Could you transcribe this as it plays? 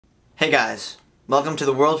Hey guys, welcome to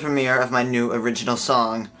the world premiere of my new original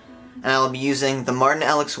song, and I will be using the Martin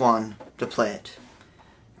LX1 to play it.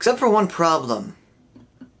 Except for one problem.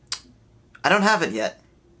 I don't have it yet.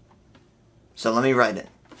 So let me write it.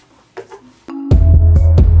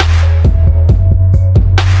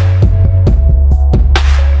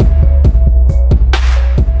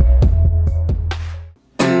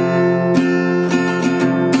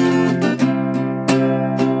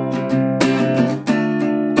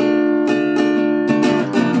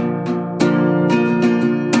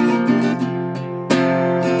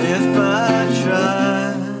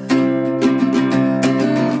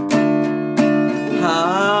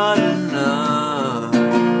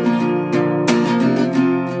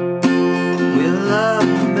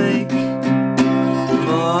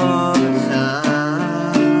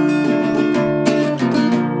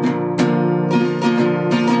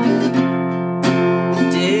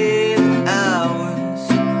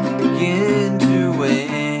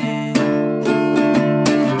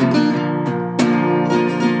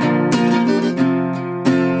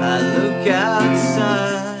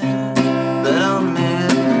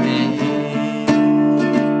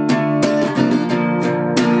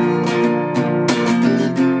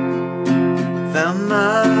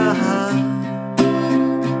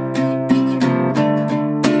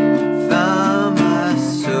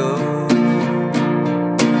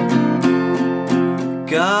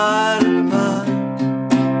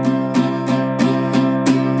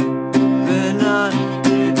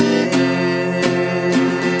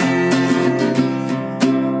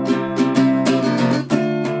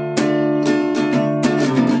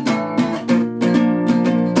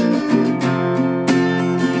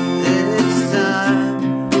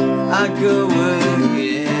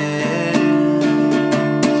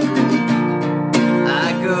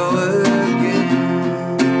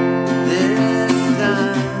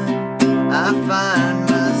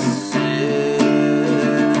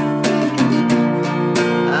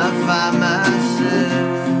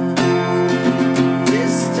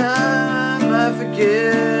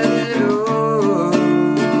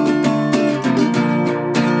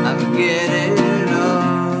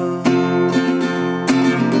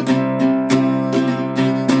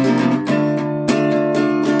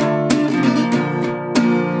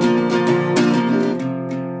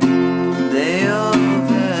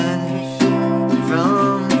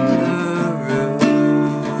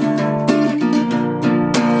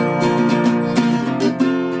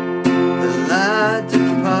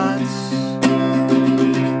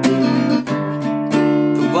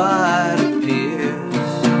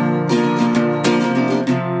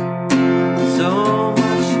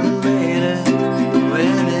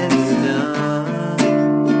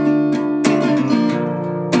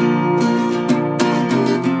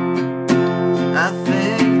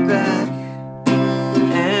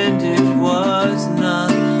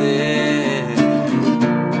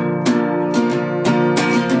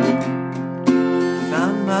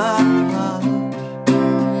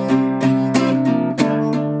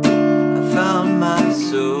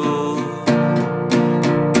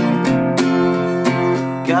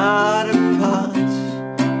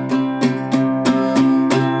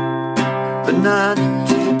 Not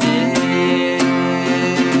today.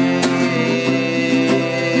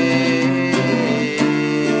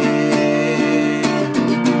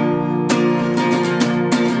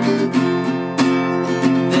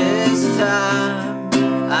 This time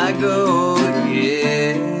I go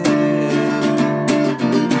again.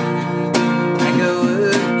 I go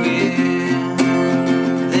again.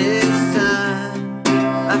 This time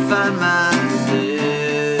I find myself.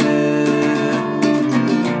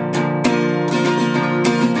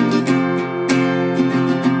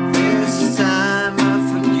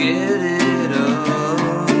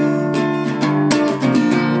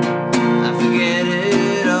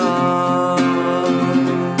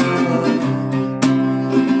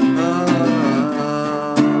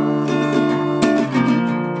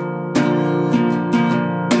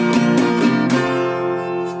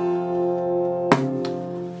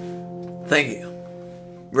 Thank you.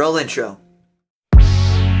 Roll intro.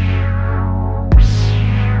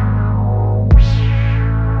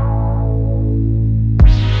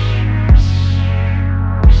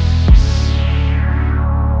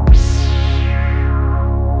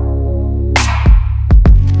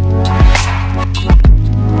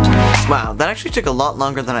 Wow, that actually took a lot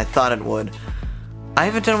longer than I thought it would. I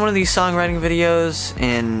haven't done one of these songwriting videos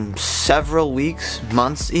in several weeks,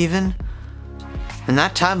 months even. And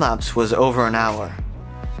that time-lapse was over an hour.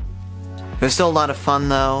 It was still a lot of fun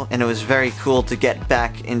though, and it was very cool to get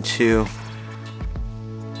back into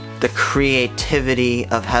the creativity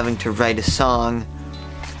of having to write a song,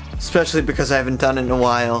 especially because I haven't done it in a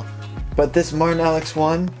while. But this Martin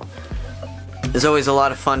LX1 is always a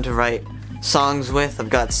lot of fun to write songs with. I've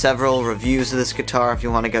got several reviews of this guitar if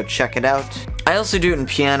you want to go check it out. I also do it in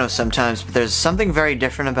piano sometimes, but there's something very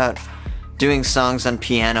different about doing songs on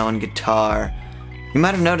piano and guitar. You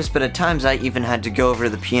might have noticed, but at times I even had to go over to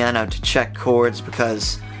the piano to check chords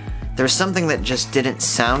because there was something that just didn't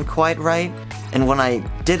sound quite right, and when I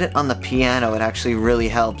did it on the piano it actually really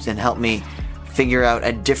helped and helped me figure out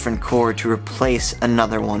a different chord to replace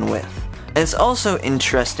another one with. And it's also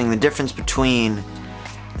interesting the difference between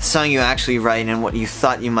the song you actually write and what you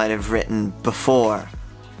thought you might have written before.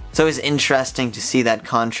 It's always interesting to see that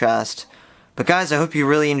contrast. But guys, I hope you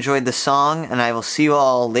really enjoyed the song, and I will see you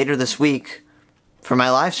all later this week for my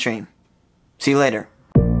live stream. See you later.